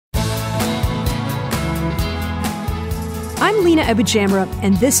I'm Lena Abujamra,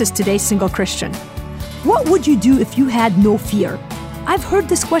 and this is Today's Single Christian. What would you do if you had no fear? I've heard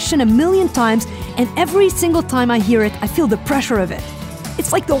this question a million times, and every single time I hear it, I feel the pressure of it.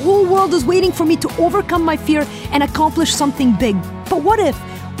 It's like the whole world is waiting for me to overcome my fear and accomplish something big. But what if?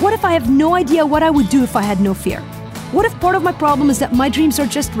 What if I have no idea what I would do if I had no fear? What if part of my problem is that my dreams are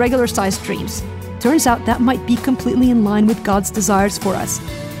just regular-sized dreams? Turns out that might be completely in line with God's desires for us.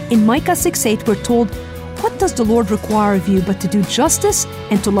 In Micah 6:8, we're told, "What does the Lord require of you but to do justice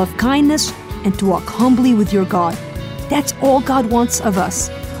and to love kindness and to walk humbly with your God?" That's all God wants of us.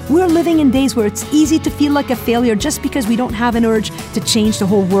 We're living in days where it's easy to feel like a failure just because we don't have an urge to change the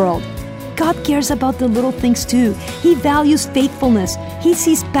whole world. God cares about the little things too. He values faithfulness. He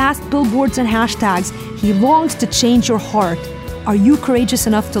sees past billboards and hashtags. He longs to change your heart. Are you courageous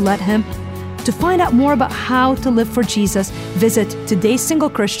enough to let Him? To find out more about how to live for Jesus, visit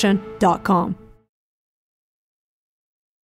todaysinglechristian.com.